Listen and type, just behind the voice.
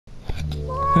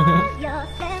I'm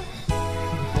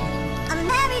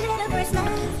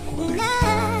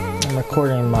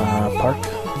recording MyPark.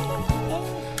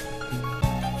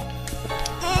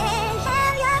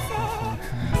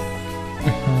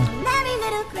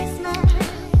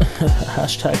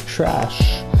 Hashtag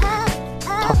trash.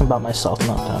 Talking about myself,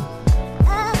 not them.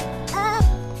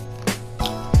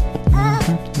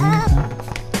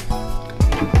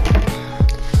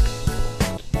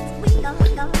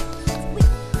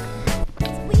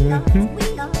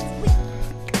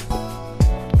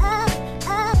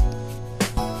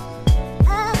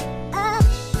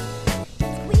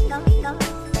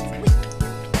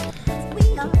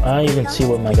 I didn't even see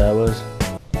what my guy was.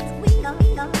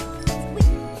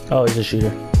 Oh, he's a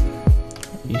shooter.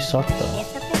 You suck though.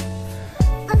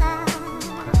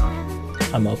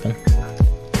 I'm open.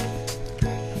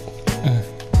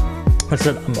 I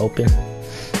said I'm open.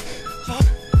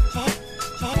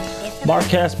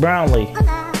 Marcus Brownlee.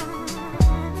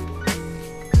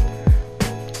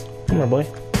 Come here, boy.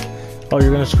 Oh,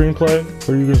 you're gonna screenplay?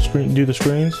 Or are you gonna do the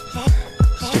screens?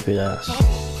 Stupid ass.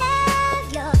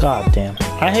 God damn.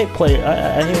 I hate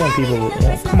I hate when people.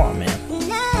 Yeah, come on, man.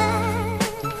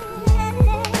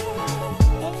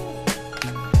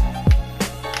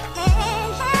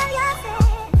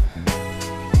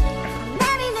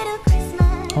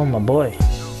 Oh, my boy.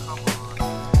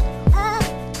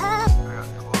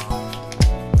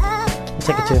 I'll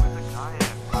take it too.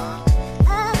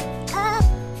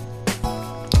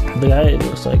 The guy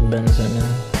looks like Benson.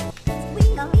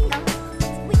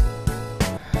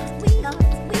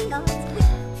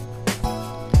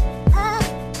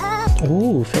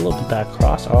 Ooh, Philip with that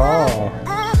cross. Oh.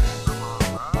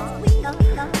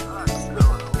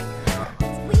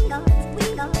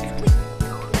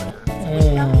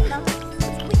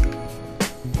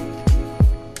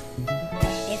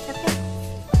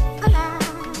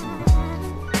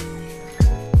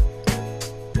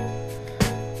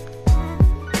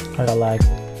 I got lag.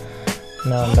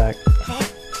 Now I'm back.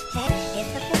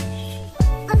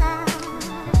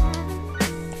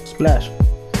 Splash.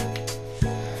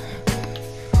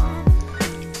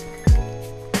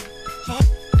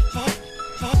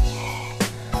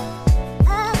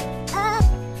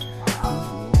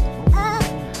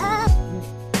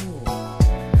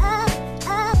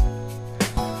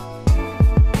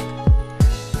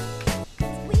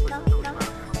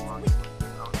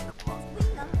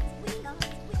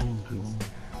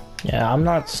 Yeah, I'm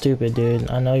not stupid, dude.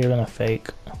 I know you're gonna fake.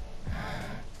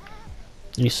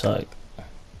 You suck.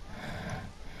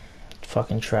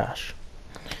 Fucking trash.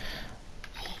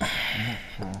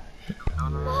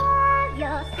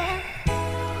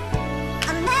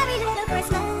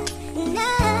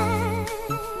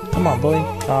 Come on, boy.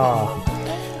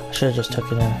 Ah, I should have just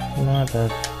took it in. My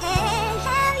bad.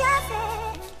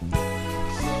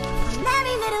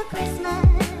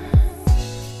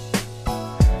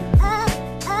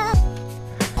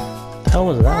 How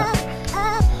was that?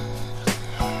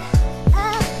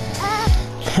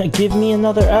 Give me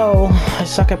another L. I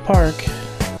suck at park.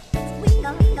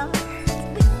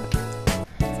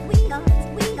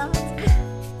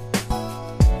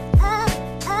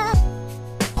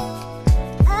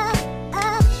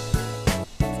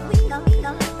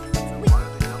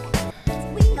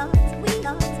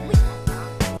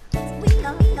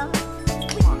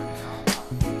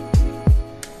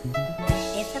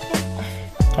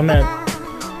 I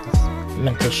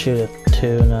meant to shoot a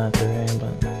 2, not a 3,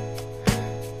 but...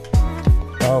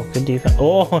 Oh, good defense.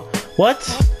 Oh, what?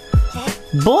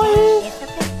 Boy!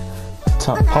 It's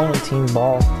an opponent team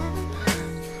ball.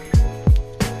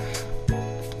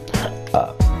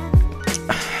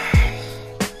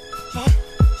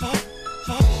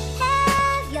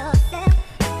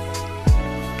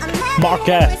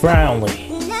 Marcus Brownlee.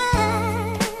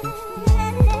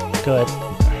 Good.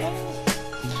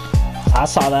 I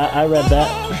saw that. I read that.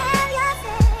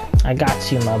 I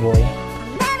got you, my boy.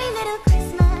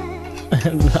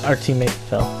 Our teammate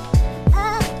fell.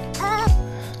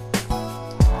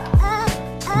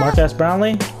 Marcus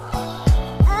Brownlee?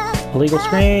 Illegal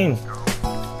screen.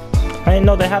 I didn't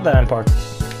know they had that in park.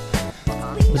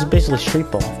 This is basically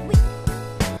street ball.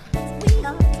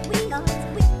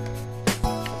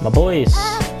 My boys.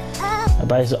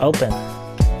 Everybody's open.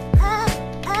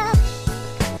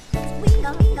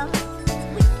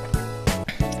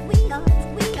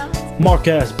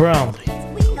 Marcus Brownlee.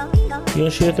 You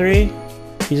gonna shoot a 3?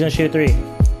 He's gonna shoot a 3.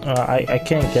 I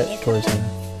can't get towards him.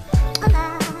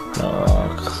 Oh,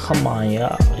 come on,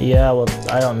 yeah. Yeah, well,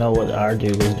 I don't know what our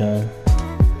dude was doing.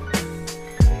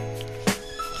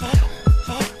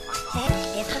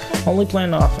 Only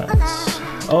playing offense.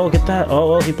 Oh, get that. Oh,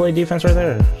 well, he played defense right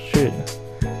there. Shoot.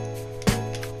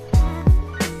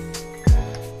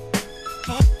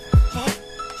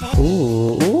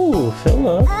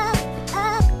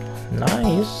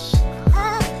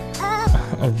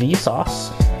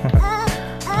 Vsauce.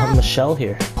 Michelle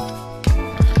here.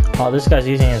 Oh, this guy's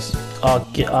using his. Oh,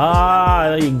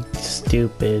 you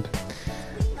stupid.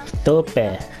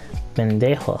 Tope.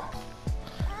 Pendejo.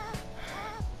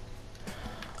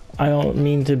 I don't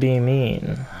mean to be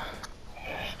mean.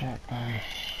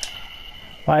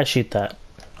 Why I shoot that?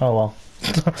 Oh well.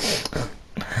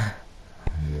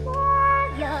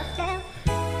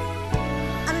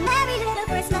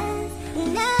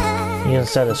 You can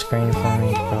set a screen for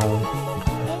me,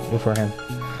 probably. For him.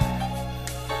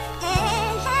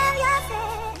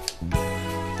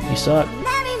 You suck.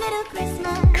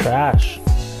 Trash.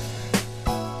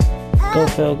 Go,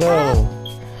 Phil, go.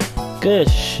 Good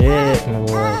shit, my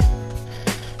boy.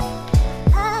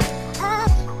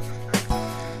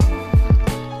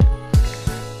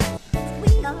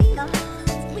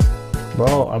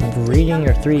 Bro, I'm reading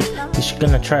your threes. He's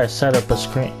gonna try to set up a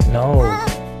screen. No.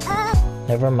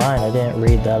 Never mind, I didn't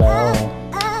read that at all.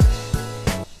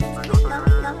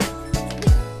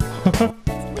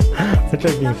 I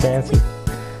tried being fancy.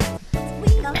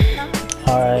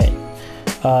 Alright.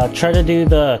 Try to do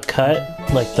the cut,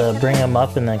 like the bring him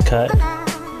up and then cut.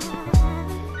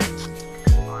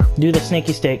 Do the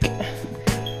snaky steak.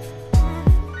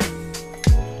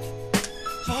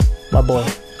 My boy.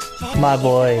 My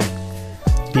boy.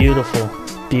 Beautiful.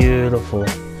 Beautiful.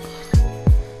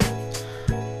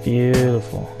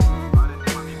 Beautiful.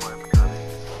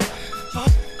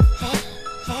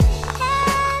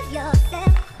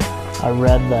 I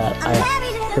read that. I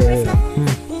heard it.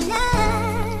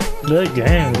 Good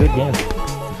game, good game.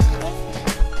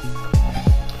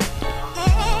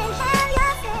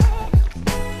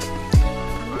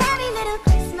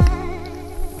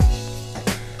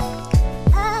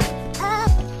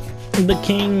 The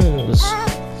Kings.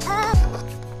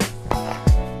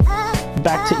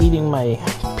 Back to eating my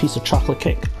piece of chocolate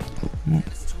cake.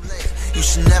 You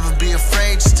should never be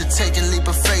afraid just to take a leap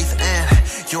of faith,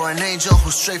 and you're an angel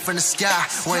who's straight from the sky.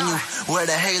 When you wear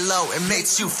the halo, it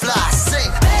makes you fly.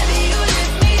 Sing. Baby, you